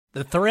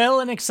The thrill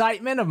and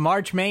excitement of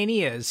March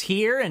Mania is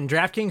here, and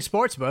DraftKings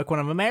Sportsbook, one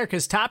of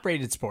America's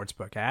top-rated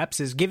sportsbook apps,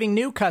 is giving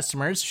new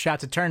customers a shot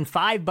to turn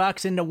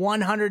 $5 into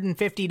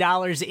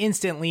 $150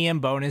 instantly in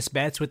bonus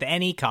bets with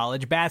any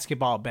college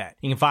basketball bet.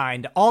 You can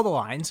find all the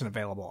lines and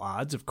available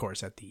odds, of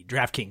course, at the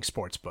DraftKings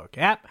Sportsbook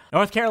app.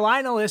 North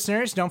Carolina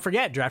listeners, don't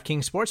forget,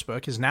 DraftKings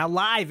Sportsbook is now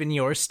live in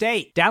your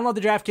state. Download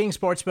the DraftKings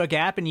Sportsbook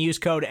app and use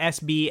code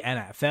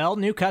SBNFL.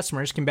 New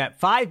customers can bet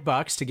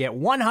 $5 to get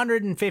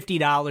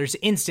 $150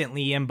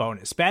 instantly in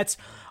bonus bets,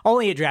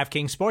 only at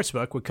DraftKings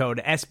Sportsbook with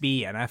code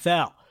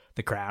SBNFL.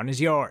 The crown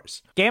is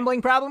yours.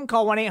 Gambling problem?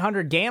 Call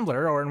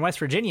 1-800-GAMBLER, or in West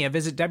Virginia,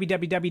 visit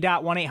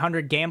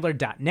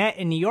www.1800gambler.net.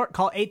 In New York,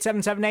 call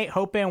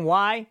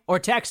 8778-HOPE-NY or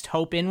text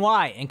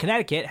HOPE-NY. In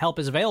Connecticut, help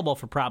is available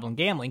for problem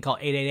gambling. Call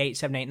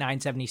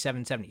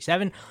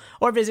 888-789-7777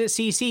 or visit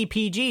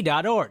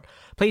ccpg.org.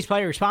 Please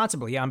play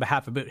responsibly on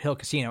behalf of Boot Hill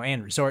Casino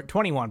and Resort.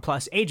 21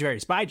 plus, age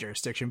varies by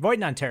jurisdiction. Void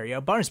in Ontario.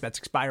 Bonus bets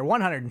expire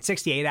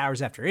 168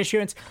 hours after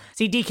issuance.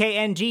 See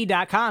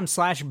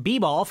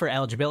dkng.com/bball for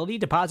eligibility,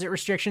 deposit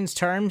restrictions,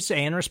 terms,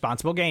 and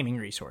responsible gaming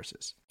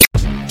resources.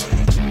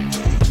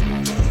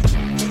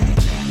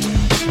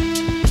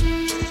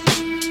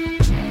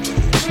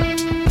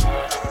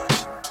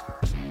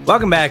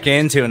 Welcome back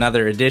into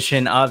another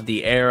edition of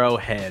the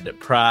Arrowhead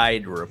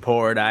Pride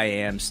Report. I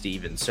am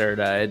Steven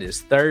Serta. It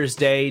is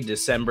Thursday,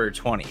 December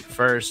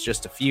 21st,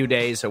 just a few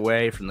days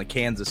away from the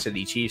Kansas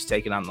City Chiefs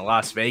taking on the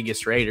Las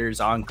Vegas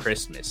Raiders on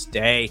Christmas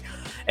Day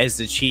as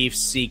the Chiefs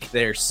seek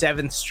their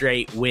 7th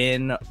straight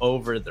win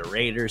over the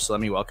Raiders. So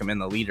let me welcome in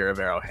the leader of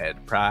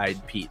Arrowhead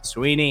Pride, Pete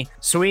Sweeney.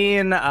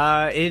 Sween,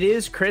 it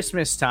is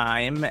Christmas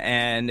time,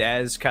 and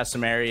as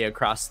customary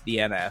across the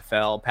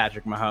NFL,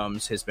 Patrick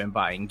Mahomes has been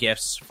buying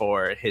gifts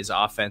for his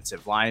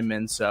offensive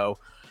linemen. So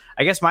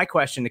I guess my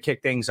question to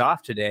kick things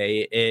off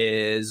today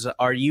is,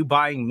 are you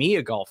buying me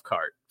a golf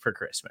cart for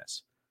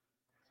Christmas?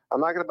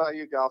 I'm not going to buy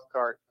you a golf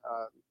cart.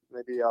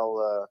 Maybe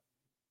I'll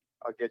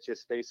get you a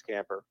space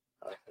camper.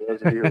 For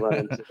those of you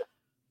who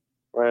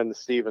run into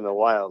Steve in the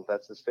Wild,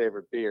 that's his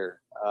favorite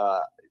beer.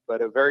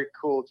 But a very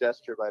cool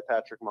gesture by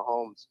Patrick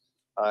Mahomes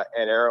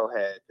at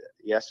Arrowhead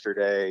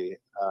yesterday.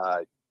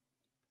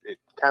 It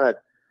kind of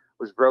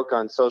was broke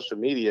on social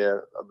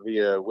media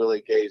via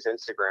Willie Gay's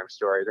Instagram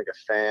story. I think a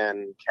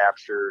fan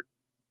captured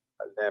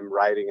them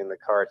riding in the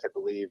carts. I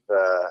believe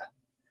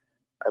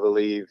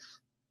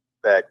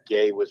that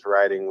Gay was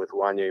riding with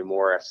Wanya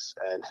Morris,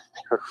 and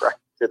they were riding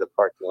through the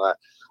parking lot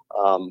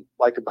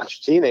like a bunch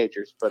of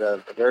teenagers. But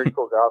a very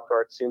cool golf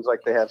cart. Seems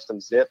like they have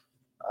some zip.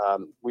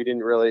 We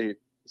didn't really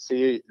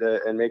see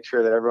and make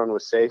sure that everyone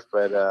was safe,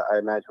 but I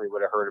imagine we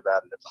would have heard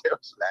about it if there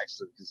was an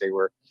accident, because they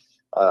were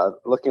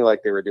looking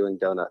like they were doing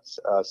donuts.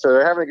 So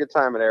they're having a good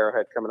time at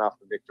Arrowhead coming off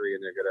the victory,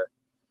 and they're going to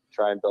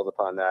try and build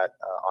upon that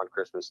on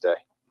Christmas Day.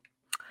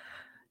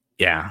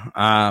 Yeah.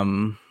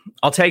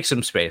 I'll take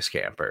some space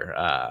camper.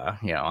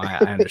 I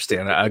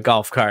understand a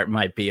golf cart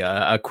might be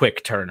a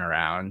quick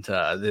turnaround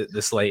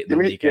this late in the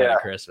weekend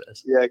of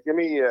Christmas. Yeah. Give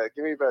me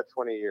about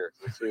 20 years.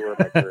 We'll see where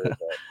my career is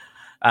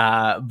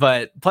at.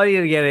 But plenty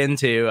to get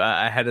into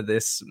ahead of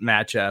this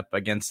matchup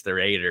against the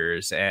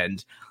Raiders.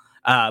 And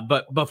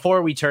but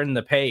before we turn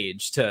the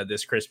page to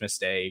this Christmas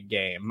Day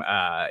game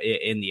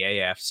in the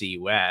AFC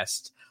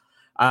West,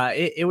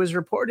 it was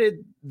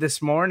reported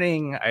this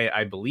morning,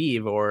 I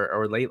believe,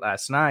 or late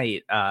last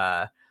night,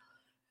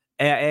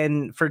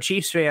 and for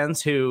Chiefs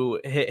fans who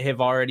have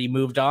already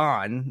moved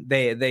on,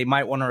 they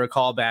might want to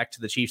recall back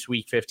to the Chiefs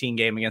Week 15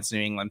 game against the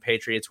New England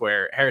Patriots,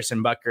 where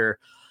Harrison Butker,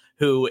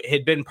 who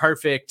had been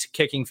perfect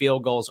kicking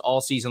field goals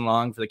all season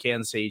long for the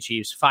Kansas City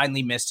Chiefs,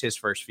 finally missed his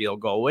first field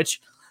goal, which,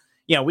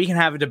 we can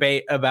have a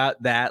debate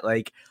about that.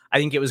 Like, I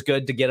think it was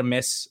good to get a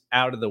miss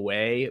out of the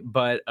way,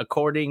 but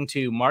according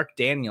to Mark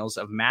Daniels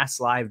of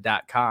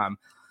MassLive.com,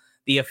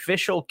 the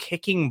official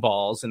kicking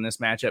balls in this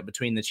matchup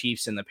between the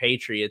Chiefs and the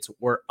Patriots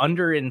were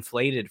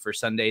underinflated for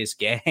Sunday's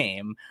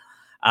game.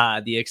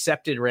 The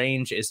accepted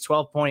range is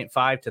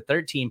 12.5 to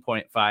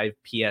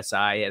 13.5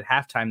 PSI. At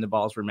halftime, the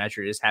balls were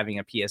measured as having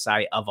a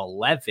PSI of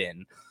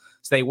 11.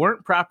 So they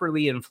weren't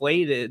properly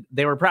inflated.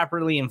 They were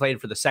properly inflated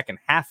for the second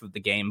half of the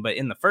game, but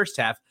in the first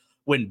half,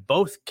 when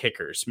both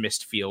kickers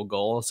missed field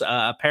goals,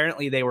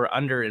 apparently they were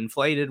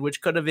underinflated,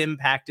 which could have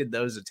impacted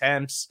those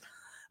attempts.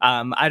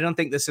 I don't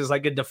think this is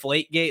like a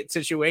Deflategate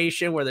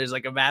situation where there's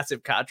like a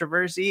massive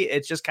controversy.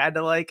 It's just kind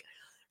of like,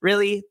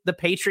 really, the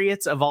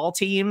Patriots of all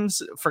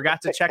teams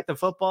forgot to check the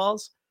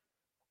footballs?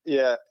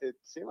 Yeah, it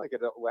seemed like it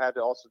had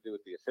to also do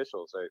with the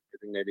officials. I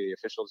think maybe the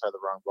officials had the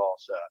wrong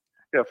balls.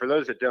 For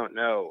those that don't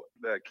know,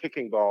 the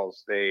kicking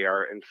balls, they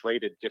are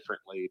inflated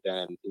differently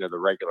than, the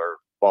regular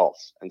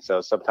balls. And so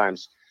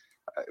sometimes,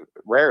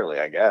 rarely,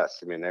 I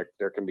guess,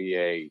 there can be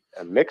a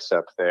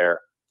mix-up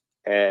there.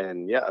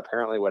 And,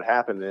 apparently what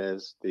happened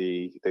is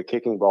the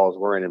kicking balls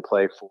weren't in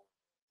play for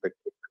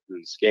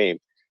this game.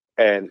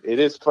 And it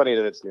is funny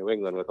that it's New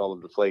England with all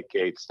of the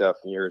Deflategate stuff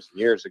years and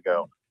years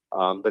ago.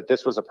 But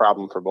this was a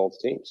problem for both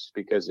teams,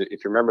 because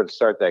if you remember to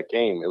start that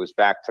game, it was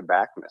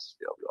back-to-back missed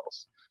field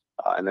goals.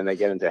 and then they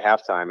get into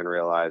halftime and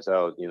realize,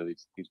 oh,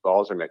 these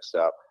balls are mixed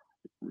up.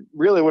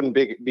 Really wouldn't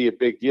be a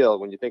big deal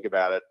when you think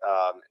about it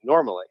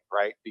normally,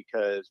 right?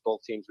 Because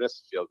both teams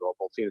missed the field goal.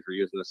 Both teams were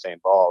using the same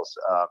balls,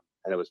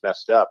 and it was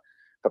messed up.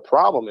 The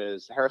problem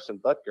is Harrison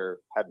Butker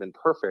had been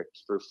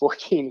perfect through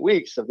 14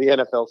 weeks of the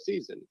NFL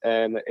season,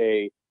 and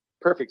a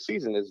perfect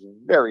season is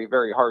very,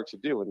 very hard to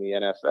do in the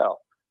NFL.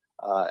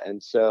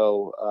 And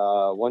so,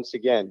 once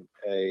again,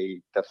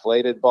 a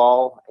deflated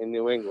ball in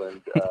New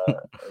England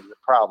is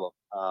a problem.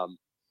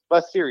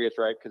 Less serious,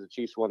 right? Because the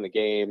Chiefs won the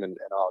game and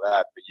all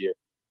that. But you,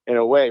 in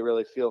a way,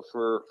 really feel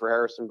for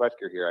Harrison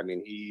Butker here. I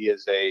mean, he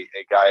is a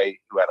guy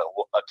who had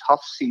a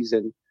tough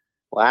season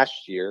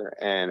last year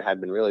and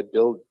had been really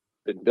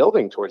been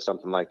building towards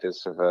something like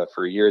this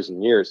for years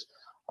and years.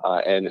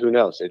 And who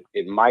knows?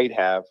 It might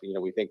have.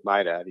 We think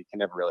might have. You can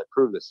never really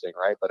prove this thing,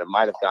 right? But it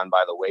might have gone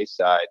by the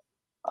wayside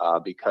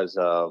because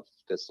of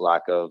this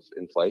lack of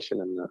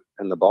inflation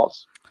in the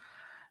balls.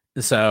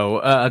 So,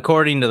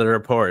 according to the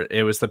report,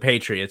 it was the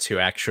Patriots who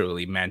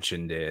actually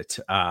mentioned it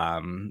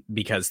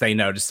because they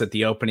noticed that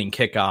the opening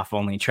kickoff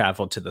only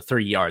traveled to the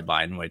 3-yard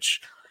line,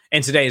 which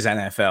in today's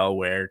NFL,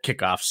 where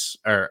kickoffs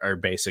are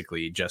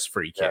basically just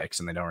free kicks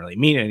and they don't really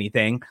mean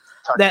anything.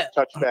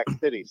 Touchback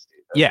city,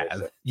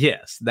 Steve.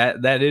 Yes,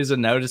 that is a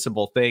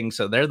noticeable thing.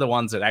 So they're the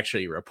ones that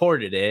actually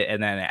reported it,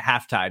 and then at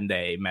halftime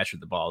they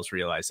measured the balls,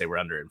 realized they were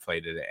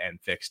underinflated,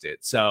 and fixed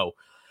it. So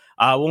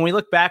when we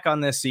look back on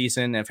this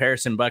season, if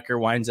Harrison Butker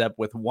winds up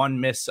with one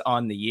miss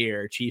on the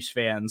year, Chiefs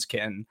fans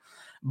can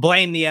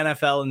blame the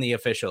NFL and the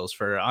officials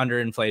for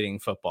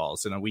underinflating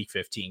footballs in a Week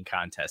 15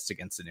 contest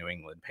against the New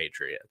England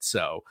Patriots.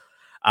 So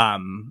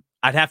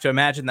I'd have to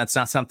imagine that's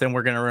not something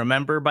we're going to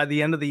remember by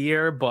the end of the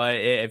year. But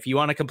if you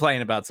want to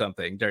complain about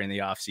something during the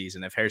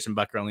offseason, if Harrison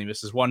Butker only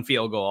misses one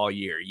field goal all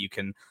year, you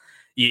can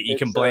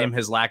blame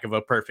his lack of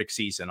a perfect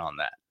season on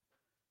that.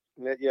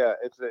 Yeah,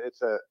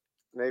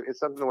 maybe it's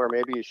something where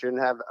maybe you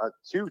shouldn't have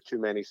too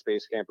many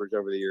space campers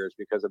over the years,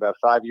 because about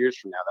 5 years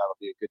from now, that'll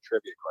be a good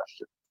trivia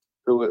question.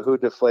 Who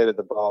deflated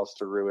the balls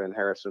to ruin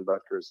Harrison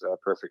Butker's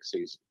perfect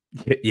season?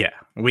 Yeah,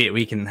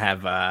 we can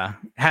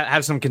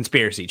have some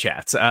conspiracy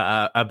chats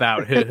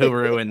about who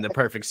ruined the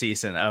perfect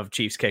season of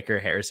Chiefs kicker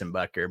Harrison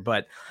Butker.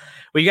 But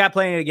we got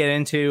plenty to get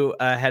into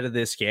ahead of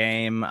this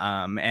game.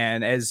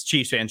 And as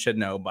Chiefs fans should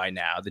know by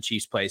now, the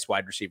Chiefs placed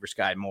wide receiver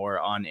Sky Moore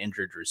on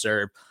injured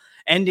reserve,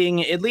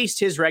 ending at least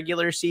his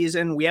regular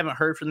season. We haven't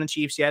heard from the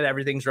Chiefs yet.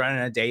 Everything's running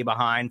a day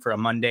behind for a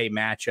Monday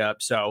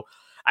matchup. So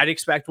I'd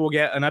expect we'll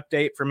get an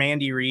update from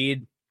Andy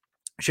Reid.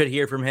 Should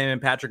hear from him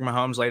and Patrick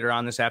Mahomes later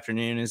on this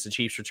afternoon as the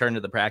Chiefs return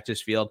to the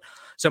practice field.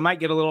 So might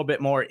get a little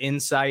bit more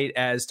insight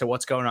as to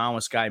what's going on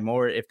with Sky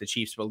Moore if the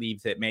Chiefs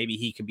believe that maybe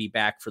he could be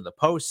back for the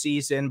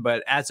postseason.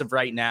 But as of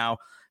right now,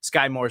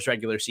 Sky Moore's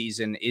regular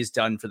season is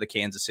done for the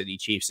Kansas City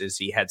Chiefs as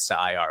he heads to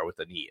IR with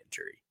a knee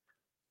injury.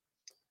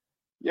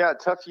 Yeah,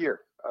 tough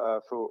year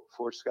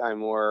for Sky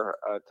Moore.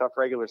 Tough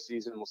regular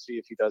season. We'll see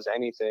if he does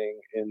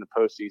anything in the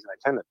postseason. I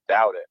tend to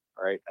doubt it,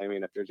 right? I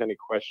mean, if there's any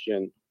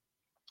question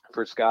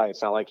for Sky,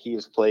 it's not like he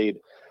has played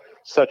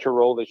such a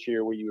role this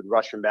year where you would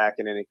rush him back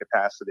in any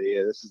capacity.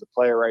 This is a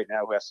player right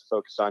now who has to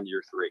focus on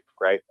year 3,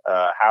 right?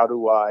 How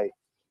do I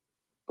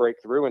break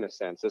through, in a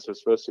sense? This was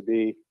supposed to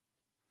be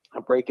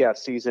a breakout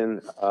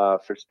season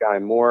for Sky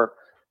Moore.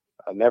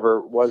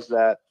 Never was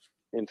that.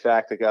 In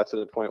fact, it got to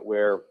the point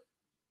where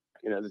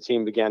the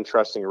team began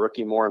trusting a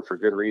rookie more, and for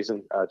good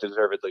reason,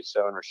 deservedly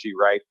so, and Rasheed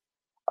Wright.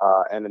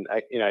 And then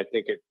I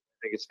think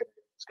it's going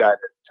to Sky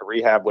to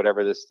rehab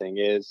whatever this thing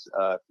is.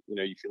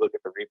 If you look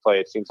at the replay,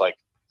 it seems like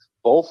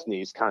both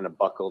knees kind of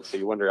buckled, so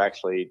you wonder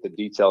actually the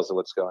details of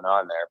what's going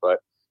on there. But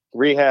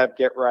rehab,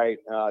 get right,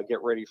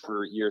 get ready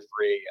for year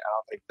 3. I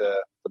don't think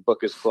the book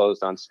is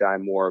closed on Sky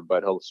Moore,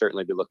 but he'll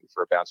certainly be looking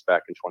for a bounce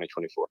back in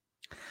 2024.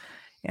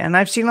 And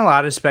I've seen a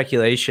lot of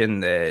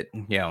speculation that,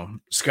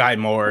 Sky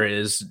Moore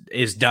is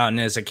done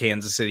as a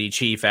Kansas City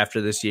Chief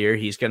after this year.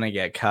 He's going to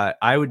get cut.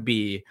 I would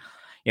be,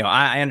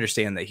 I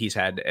understand that he's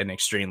had an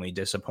extremely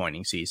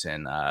disappointing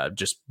season,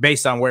 just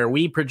based on where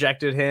we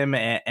projected him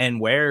and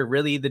where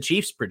really the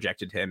Chiefs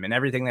projected him and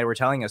everything they were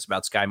telling us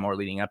about Sky Moore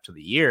leading up to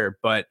the year.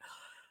 But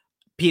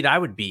Pete, I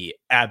would be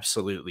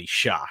absolutely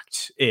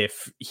shocked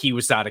if he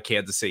was not a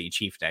Kansas City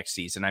Chief next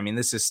season. I mean,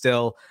 this is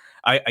still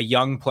a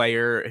young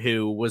player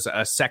who was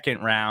a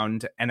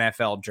 2nd-round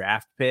NFL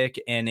draft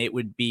pick, and it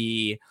would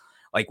be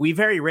like, we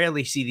very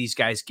rarely see these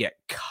guys get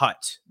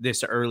cut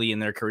this early in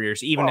their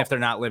careers, even if they're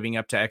not living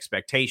up to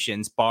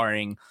expectations,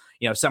 barring,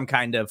 some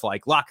kind of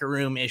like locker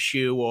room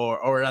issue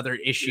or other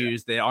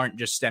issues that aren't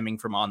just stemming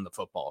from on the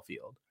football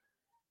field.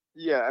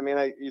 Yeah, I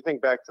mean, you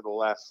think back to the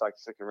last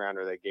 2nd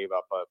rounder they gave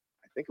up.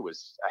 I think it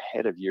was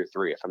ahead of year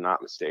 3, if I'm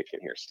not mistaken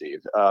here, Steve.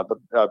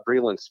 But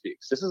Breeland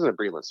Speaks. This isn't a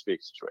Breeland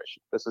Speaks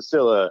situation. This is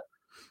still a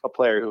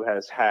player who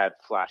has had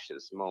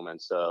flashes,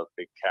 moments of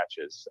big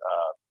catches.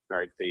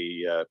 Right,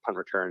 the punt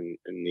return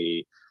in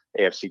the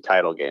AFC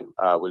title game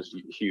was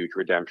huge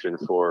redemption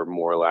for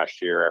Moore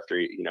last year after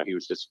he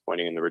was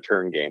disappointing in the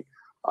return game.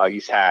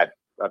 He's had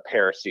a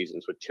pair of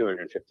seasons with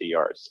 250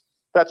 yards.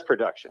 That's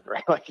production,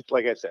 right?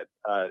 Like I said,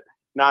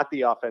 not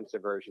the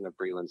offensive version of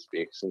Breland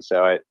Speaks. And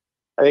so I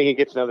think he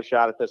gets another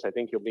shot at this. I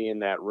think he'll be in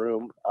that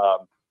room.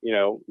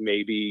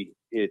 Maybe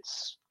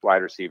it's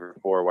wide receiver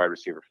 4, wide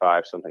receiver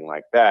 5, something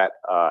like that.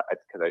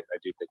 Because I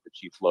do think the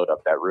Chiefs load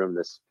up that room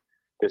this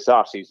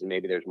offseason.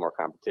 Maybe there's more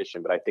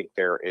competition, but I think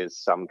there is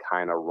some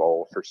kind of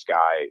role for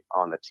Sky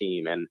on the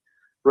team. And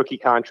rookie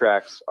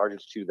contracts are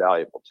just too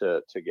valuable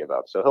to give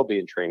up. So he'll be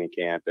in training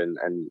camp, and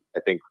I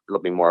think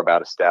it'll be more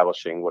about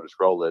establishing what his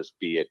role is,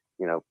 be it,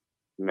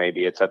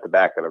 maybe it's at the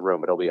back of the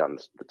room, but he'll be on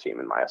the team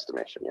in my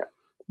estimation. Yeah.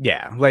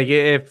 Yeah, like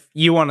if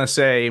you want to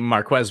say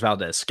Marquez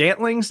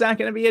Valdez-Scantling's not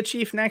going to be a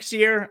Chief next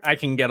year, I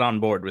can get on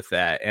board with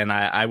that. And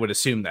I would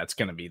assume that's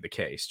going to be the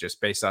case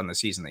just based on the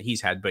season that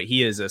he's had. But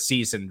he is a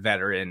seasoned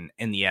veteran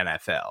in the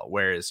NFL,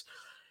 whereas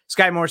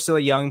Sky Moore's still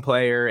a young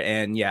player.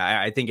 And yeah,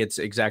 I think it's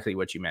exactly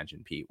what you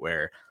mentioned, Pete,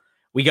 where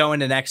we go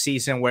into next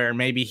season where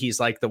maybe he's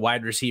like the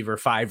wide receiver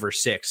 5 or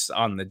 6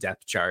 on the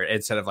depth chart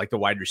instead of like the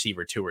wide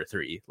receiver 2 or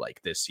 3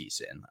 like this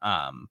season.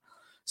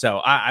 So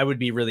I would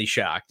be really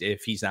shocked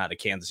if he's not a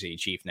Kansas City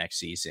Chief next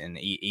season,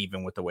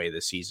 even with the way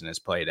the season has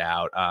played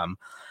out.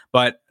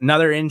 But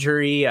another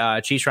injury,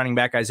 Chiefs running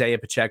back Isaiah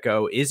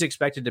Pacheco is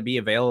expected to be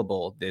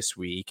available this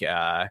week.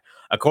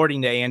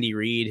 According to Andy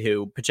Reid,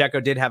 who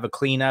Pacheco did have a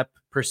cleanup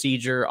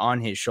procedure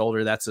on his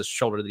shoulder. That's the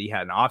shoulder that he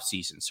had an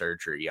offseason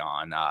surgery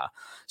on.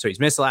 So he's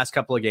missed the last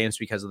couple of games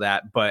because of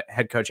that. But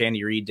head coach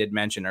Andy Reid did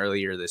mention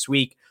earlier this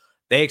week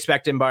they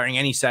expect him, barring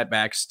any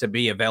setbacks, to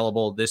be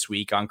available this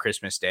week on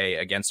Christmas Day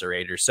against the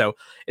Raiders. So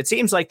it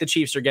seems like the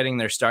Chiefs are getting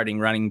their starting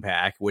running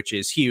back, which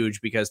is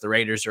huge because the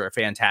Raiders are a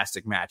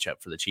fantastic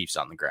matchup for the Chiefs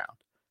on the ground.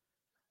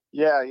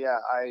 Yeah,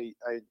 I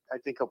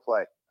think he'll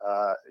play.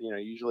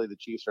 Usually the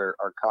Chiefs are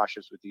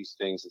cautious with these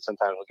things, and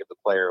sometimes we'll give the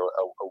player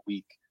a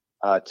week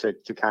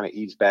to kind of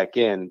ease back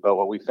in. But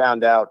what we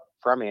found out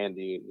from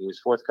Andy, he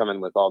was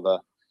forthcoming with all the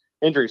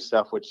injury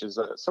stuff, which is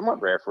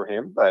somewhat rare for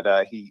him, but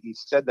he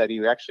said that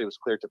he actually was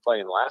cleared to play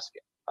in the last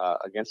game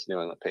against the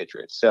New England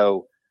Patriots.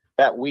 So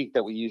that week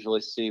that we usually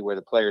see where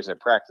the players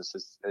at practice,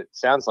 it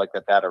sounds like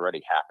that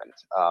already happened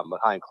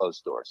behind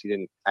closed doors. He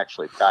didn't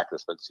actually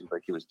practice, but it seems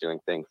like he was doing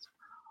things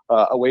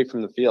away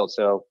from the field.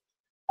 So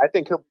I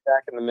think he'll be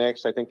back in the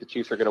mix. I think the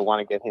Chiefs are going to want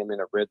to get him in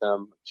a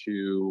rhythm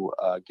to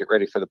get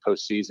ready for the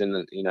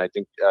postseason. And, I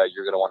think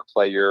you're going to want to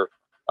play your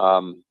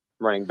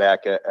running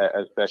back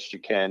as best you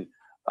can.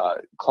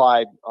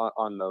 Clyde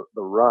on the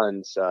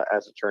runs,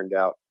 as it turned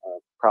out,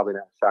 probably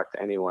not a shock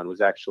to anyone,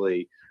 was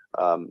actually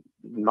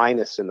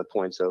minus in the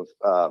points of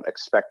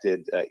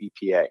expected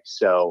EPA.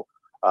 So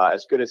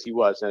as good as he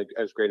was, and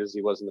as great as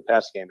he was in the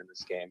past game, in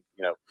this game,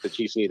 the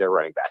Chiefs need their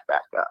running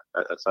back.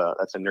 That's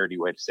a nerdy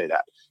way to say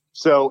that.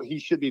 So he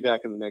should be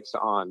back in the mix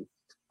on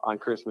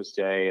Christmas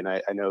Day, and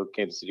I know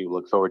Kansas City will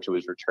look forward to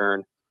his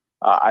return.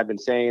 I've been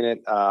saying it.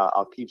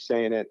 I'll keep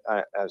saying it.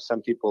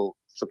 Some people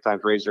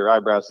sometimes raise their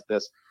eyebrows at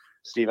this.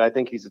 Steve, I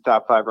think he's a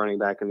top 5 running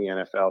back in the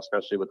NFL,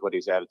 especially with what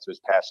he's added to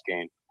his pass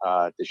game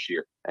this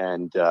year.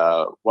 And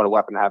what a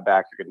weapon to have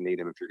back. You're going to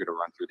need him if you're going to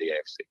run through the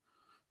AFC.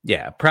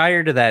 Yeah,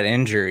 prior to that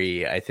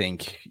injury, I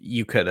think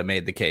you could have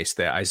made the case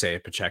that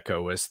Isaiah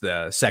Pacheco was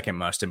the second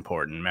most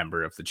important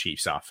member of the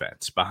Chiefs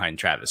offense behind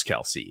Travis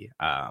Kelce,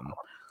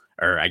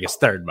 or I guess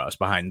third most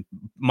behind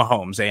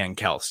Mahomes and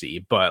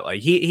Kelce. But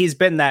like he's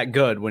been that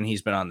good when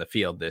he's been on the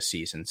field this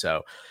season.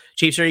 So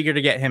Chiefs are eager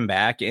to get him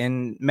back.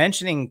 And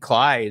mentioning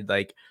Clyde,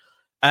 like,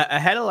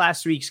 ahead of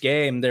last week's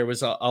game, there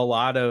was a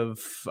lot of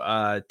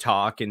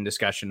talk and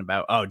discussion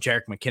about,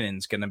 Jerick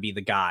McKinnon's going to be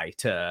the guy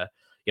to,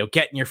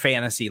 get in your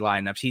fantasy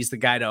lineups. He's the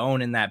guy to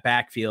own in that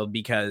backfield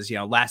because,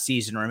 last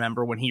season,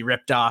 remember when he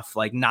ripped off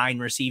like 9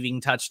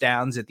 receiving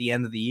touchdowns at the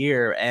end of the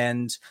year.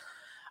 And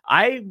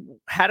I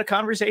had a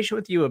conversation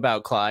with you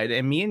about Clyde,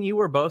 and me and you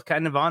were both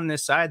kind of on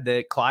this side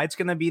that Clyde's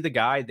going to be the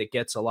guy that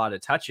gets a lot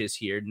of touches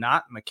here,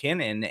 not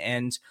McKinnon.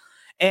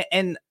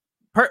 And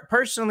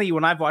personally,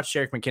 when I've watched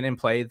Jerick McKinnon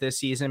play this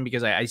season,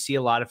 because I see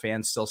a lot of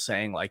fans still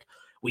saying, like,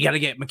 we got to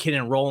get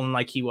McKinnon rolling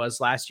like he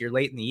was last year,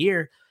 late in the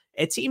year.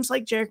 It seems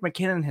like Jerick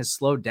McKinnon has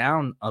slowed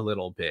down a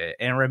little bit.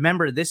 And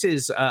remember, this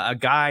is a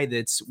guy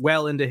that's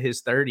well into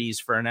his 30s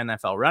for an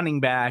NFL running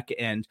back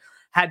and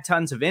had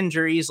tons of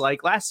injuries.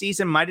 Like last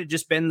season might have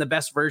just been the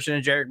best version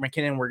of Jerick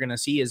McKinnon we're going to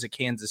see as a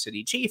Kansas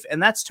City Chief.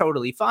 And that's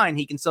totally fine.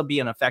 He can still be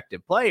an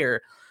effective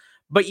player.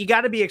 But you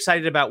got to be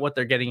excited about what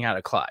they're getting out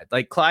of Clyde.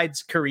 Like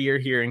Clyde's career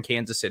here in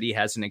Kansas City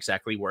hasn't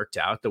exactly worked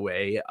out the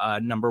way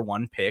number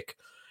 1 pick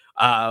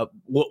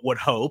would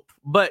hope.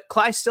 But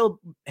Clyde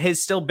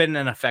has still been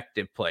an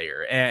effective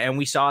player. And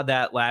we saw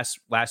that last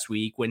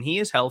week. When he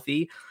is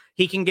healthy,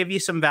 he can give you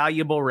some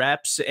valuable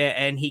reps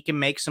and he can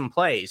make some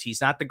plays.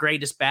 He's not the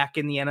greatest back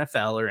in the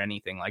NFL or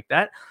anything like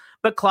that.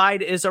 But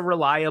Clyde is a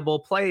reliable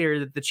player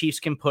that the Chiefs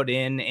can put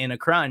in a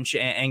crunch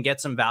and get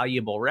some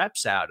valuable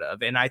reps out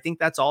of. And I think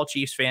that's all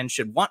Chiefs fans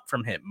should want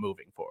from him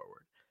moving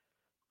forward.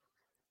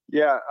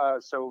 Yeah,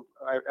 so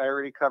I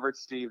already covered,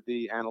 Steve,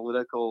 the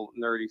analytical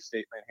nerdy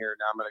statement here.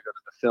 Now I'm going to go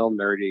to the film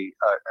nerdy.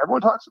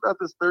 Everyone talks about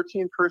this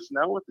 13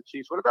 personnel with the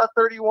Chiefs. What about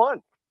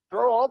 31?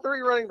 Throw all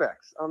 3 running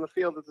backs on the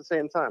field at the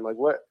same time. Like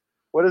what?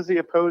 what is the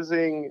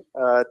opposing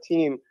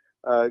team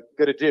going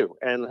to do,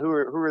 and who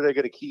are they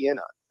going to key in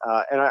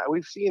on?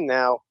 We've seen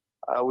now.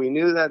 We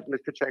knew that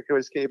Pacheco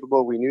is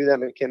capable. We knew that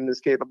McKinnon is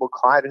capable.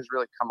 Clyde has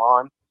really come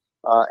on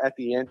at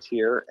the end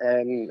here,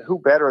 and who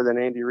better than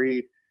Andy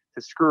Reid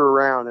to screw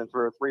around and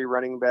throw 3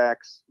 running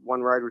backs,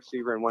 1 wide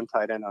receiver, and 1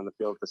 tight end on the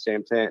field at the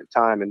same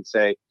time and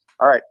say,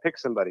 all right, pick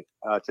somebody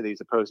to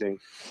these opposing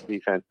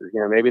defenses.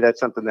 Maybe that's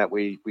something that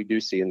we do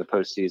see in the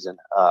postseason.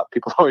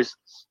 People always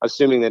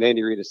assuming that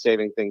Andy Reid is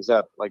saving things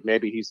up. Like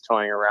maybe he's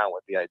toying around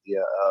with the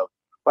idea of,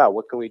 wow,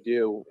 what can we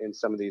do in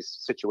some of these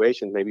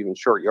situations, maybe even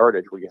short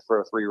yardage, where you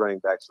throw 3 running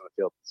backs on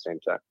the field at the same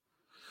time.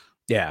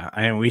 Yeah,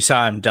 I mean, we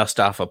saw him dust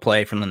off a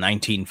play from the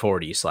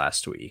 1940s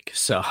last week,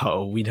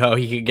 so we know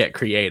he can get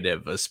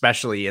creative,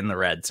 especially in the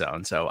red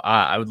zone. So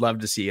I would love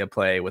to see a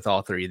play with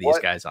all 3 of these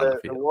guys on the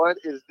field. What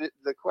is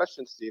the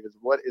question, Steve? Is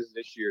what is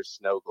this year's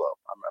snow globe?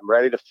 I'm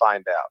ready to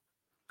find out.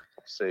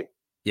 Let's see.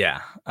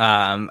 Yeah,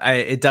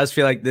 it does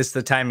feel like this is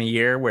the time of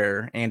year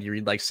where Andy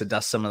Reid likes to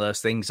dust some of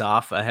those things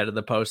off ahead of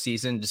the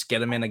postseason, just get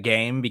them in a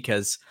game,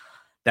 because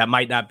that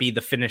might not be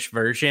the finished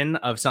version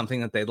of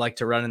something that they'd like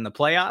to run in the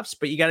playoffs,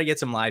 but you got to get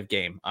some live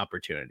game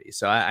opportunities.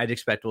 So I'd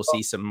expect we'll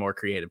see some more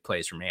creative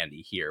plays from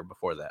Andy here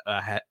before that,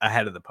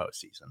 ahead of the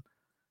postseason.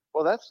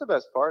 Well, that's the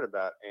best part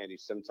about Andy.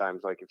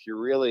 Sometimes, like if you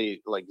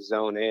really like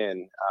zone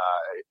in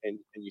and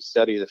you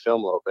study the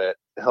film a little bit,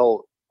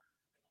 he'll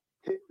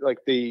like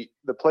the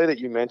play that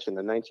you mentioned,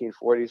 the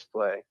 1940s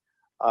play.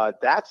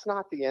 That's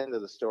not the end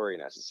of the story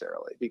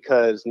necessarily,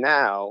 because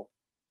now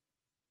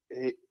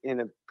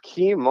in a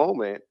key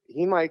moment,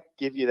 he might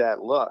give you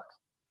that look,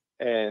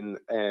 and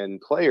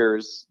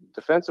players,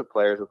 defensive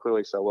players, will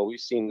clearly say, "Well, we've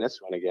seen this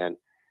one again,"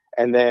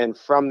 and then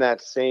from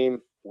that same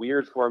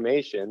weird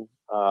formation,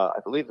 I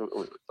believe it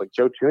was like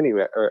Joe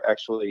Tooney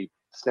actually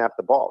snapped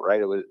the ball. Right?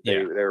 It was they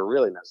were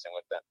really messing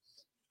with them.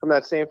 From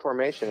that same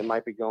formation, it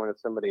might be going to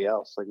somebody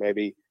else. Like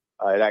maybe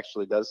it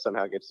actually does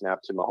somehow get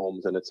snapped to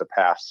Mahomes, and it's a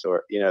pass,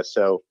 or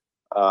So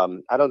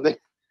I don't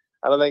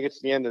think it's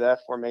the end of that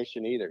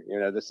formation either.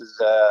 This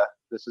is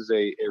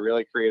a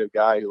really creative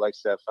guy who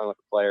likes to have fun with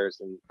the players,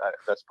 and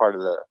that's part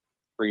of the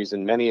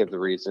reason, many of the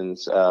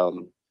reasons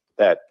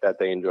that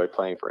they enjoy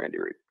playing for Andy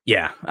Reid.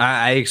 Yeah,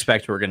 I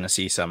expect we're going to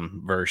see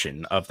some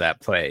version of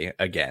that play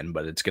again,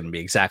 but it's going to be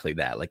exactly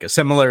that, like a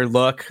similar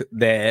look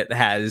that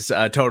has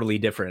a totally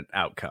different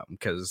outcome,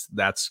 because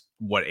that's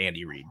what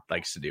Andy Reid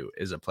likes to do,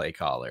 is a play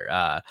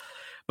caller.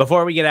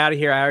 Before we get out of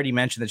here, I already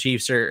mentioned the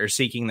Chiefs are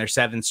seeking their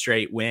 7th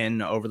straight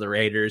win over the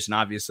Raiders. And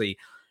obviously,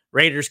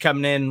 Raiders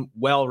coming in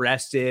well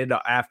rested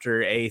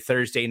after a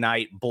Thursday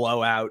night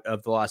blowout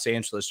of the Los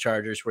Angeles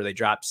Chargers, where they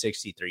dropped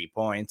 63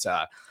 points.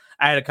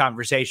 I had a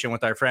conversation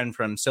with our friend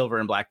from Silver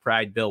and Black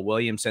Pride, Bill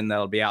Williamson,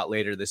 that'll be out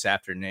later this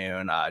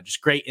afternoon.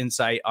 Just great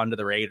insight onto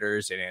the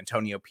Raiders and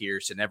Antonio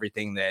Pierce and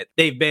everything that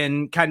they've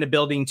been kind of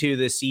building to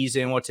this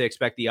season, what to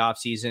expect the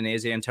offseason.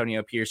 Is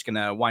Antonio Pierce going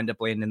to wind up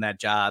landing that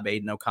job?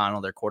 Aiden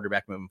O'Connell, their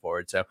quarterback, moving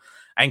forward. So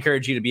I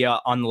encourage you to be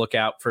on the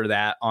lookout for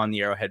that on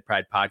the Arrowhead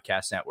Pride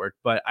Podcast Network.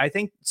 But I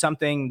think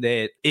something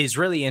that is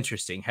really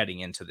interesting heading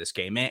into this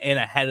game and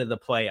ahead of the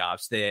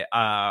playoffs that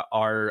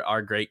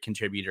our great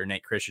contributor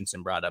Nate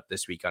Christensen brought up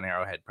this week on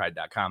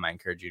arrowheadpride.com, I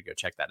encourage you to go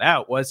check that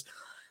out, was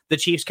the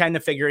Chiefs kind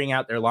of figuring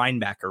out their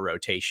linebacker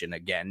rotation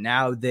again.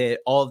 Now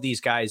that all of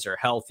these guys are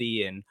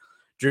healthy, and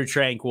Drew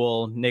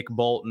Tranquil, Nick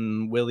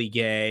Bolton, Willie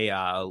Gay,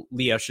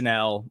 Leo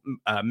Chanel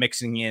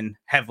mixing in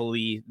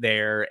heavily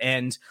there.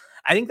 And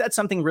I think that's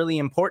something really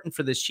important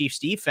for this Chiefs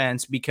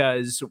defense,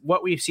 because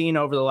what we've seen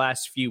over the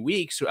last few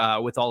weeks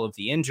with all of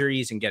the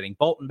injuries and getting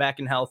Bolton back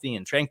and healthy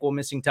and Tranquil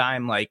missing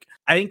time, like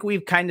I think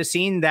we've kind of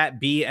seen that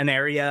be an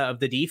area of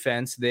the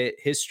defense that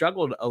has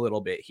struggled a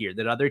little bit here,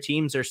 that other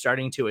teams are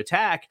starting to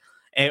attack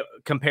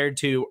compared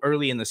to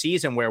early in the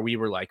season, where we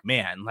were like,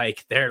 man,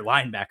 like their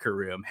linebacker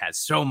room has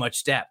so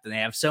much depth and they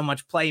have so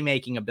much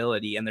playmaking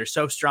ability and they're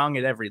so strong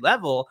at every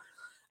level.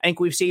 I think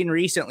we've seen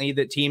recently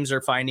that teams are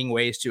finding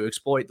ways to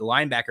exploit the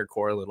linebacker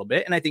core a little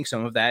bit. And I think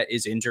some of that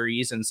is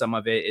injuries and some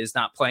of it is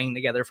not playing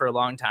together for a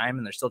long time,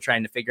 and they're still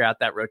trying to figure out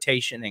that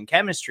rotation and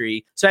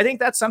chemistry. So I think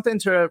that's something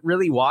to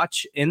really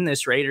watch in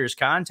this Raiders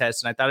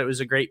contest. And I thought it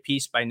was a great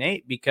piece by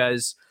Nate,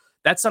 because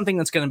that's something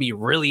that's going to be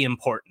really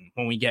important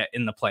when we get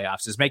in the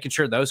playoffs, is making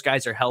sure those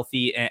guys are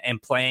healthy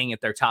and playing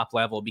at their top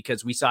level,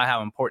 because we saw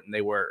how important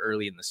they were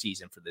early in the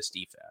season for this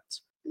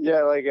defense.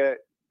 Yeah, like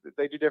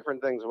they do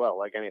different things well,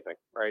 like anything,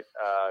 right?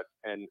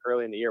 And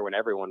early in the year, when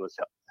everyone was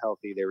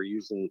healthy, they were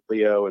using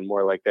Leo and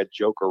more like that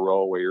Joker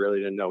role, where you really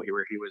didn't know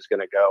where he was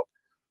going to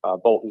go.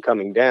 Bolton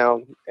coming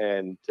down,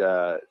 and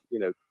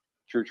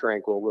Drew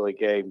Tranquil, Willie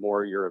Gay,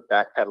 more your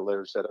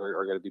backpedalers that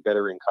are going to be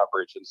better in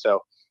coverage. And so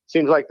it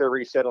seems like they're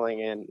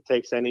resettling in. It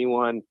takes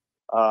anyone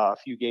a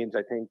few games,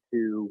 I think,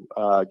 to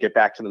get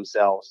back to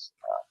themselves.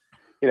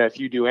 If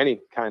you do any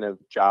kind of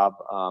job,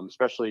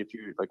 especially if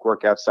you like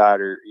work outside,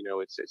 or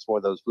it's more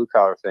of those blue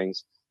collar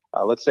things.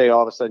 Let's say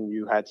all of a sudden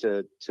you had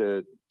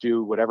to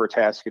do whatever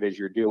task it is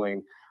you're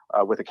doing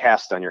with a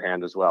cast on your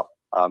hand as well.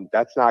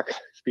 That's not going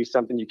to be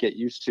something you get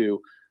used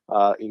to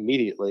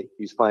immediately.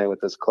 He's playing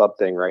with this club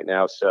thing right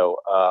now. So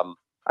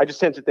I just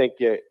tend to think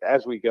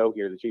as we go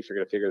here, the Chiefs are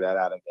going to figure that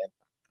out again.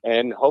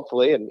 And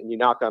hopefully, and you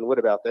knock on wood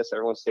about this,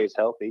 everyone stays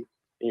healthy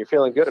and you're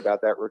feeling good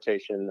about that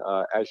rotation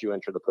as you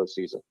enter the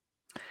postseason.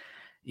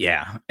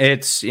 Yeah,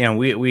 it's,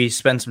 we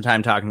spent some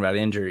time talking about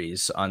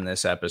injuries on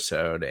this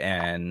episode,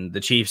 and the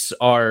Chiefs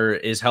are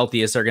as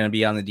healthy as they're going to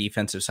be on the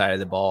defensive side of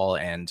the ball.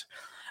 And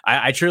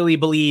I truly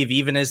believe,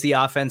 even as the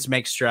offense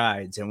makes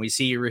strides, and we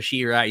see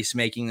Rashee Rice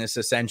making this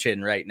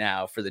ascension right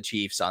now for the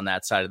Chiefs on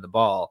that side of the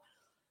ball,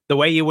 the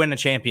way you win a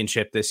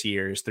championship this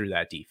year is through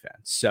that defense.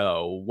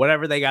 So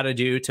whatever they got to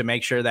do to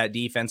make sure that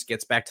defense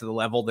gets back to the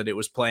level that it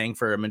was playing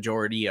for a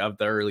majority of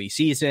the early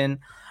season.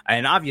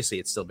 And obviously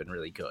it's still been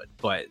really good,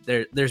 but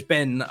there's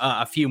been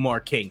a few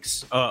more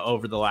kinks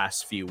over the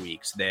last few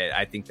weeks that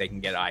I think they can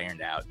get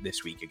ironed out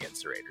this week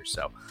against the Raiders.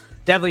 So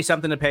definitely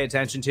something to pay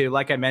attention to.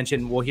 Like I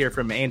mentioned, we'll hear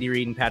from Andy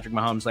Reid and Patrick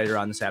Mahomes later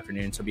on this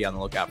afternoon. So be on the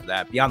lookout for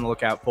that. Be on the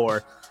lookout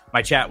for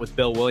my chat with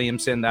Bill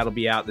Williamson. That'll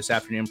be out this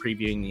afternoon,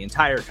 previewing the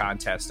entire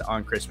contest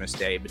on Christmas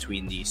Day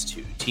between these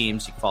two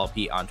teams. You can follow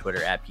Pete on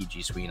Twitter at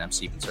PGSween. I'm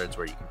Steven Surds,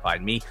 where you can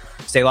find me.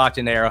 Stay locked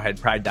into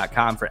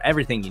arrowheadpride.com for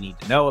everything you need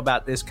to know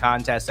about this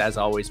contest. As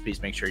always,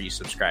 please make sure you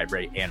subscribe,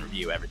 rate, and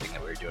review everything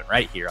that we're doing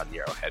right here on the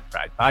Arrowhead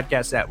Pride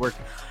Podcast Network.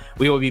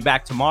 We will be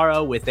back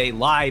tomorrow with a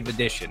live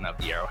edition of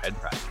the Arrowhead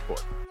Pride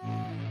Report.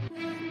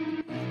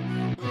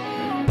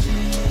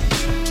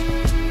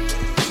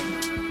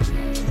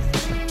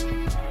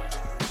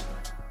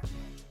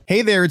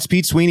 Hey there, it's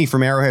Pete Sweeney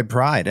from Arrowhead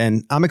Pride,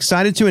 and I'm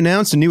excited to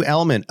announce a new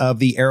element of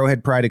the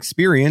Arrowhead Pride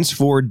experience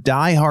for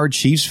die-hard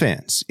Chiefs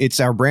fans. It's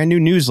our brand new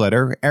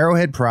newsletter,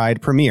 Arrowhead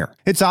Pride Premiere.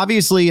 It's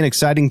obviously an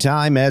exciting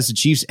time as the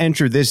Chiefs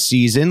enter this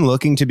season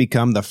looking to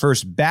become the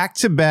first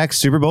back-to-back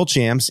Super Bowl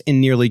champs in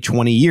nearly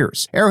 20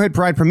 years. Arrowhead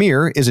Pride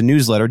Premiere is a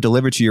newsletter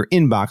delivered to your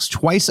inbox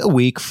twice a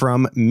week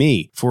from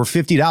me. For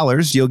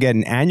 $50, you'll get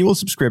an annual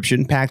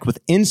subscription packed with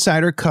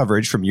insider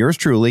coverage from yours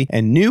truly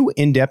and new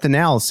in-depth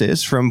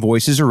analysis from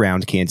voices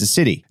around Kansas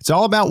City. It's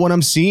all about what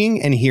I'm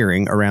seeing and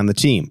hearing around the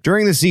team.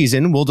 During the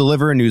season, we'll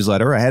deliver a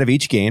newsletter ahead of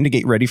each game to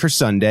get ready for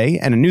Sunday,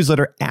 and a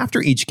newsletter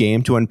after each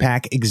game to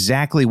unpack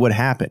exactly what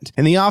happened.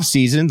 In the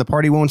offseason, the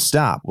party won't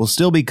stop. We'll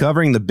still be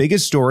covering the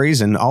biggest stories,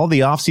 and all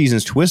the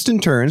offseason's twists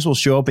and turns will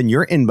show up in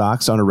your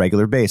inbox on a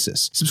regular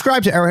basis.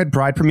 Subscribe to Arrowhead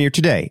Pride Premiere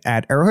today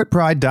at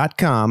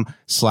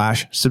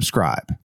arrowheadpride.com/subscribe.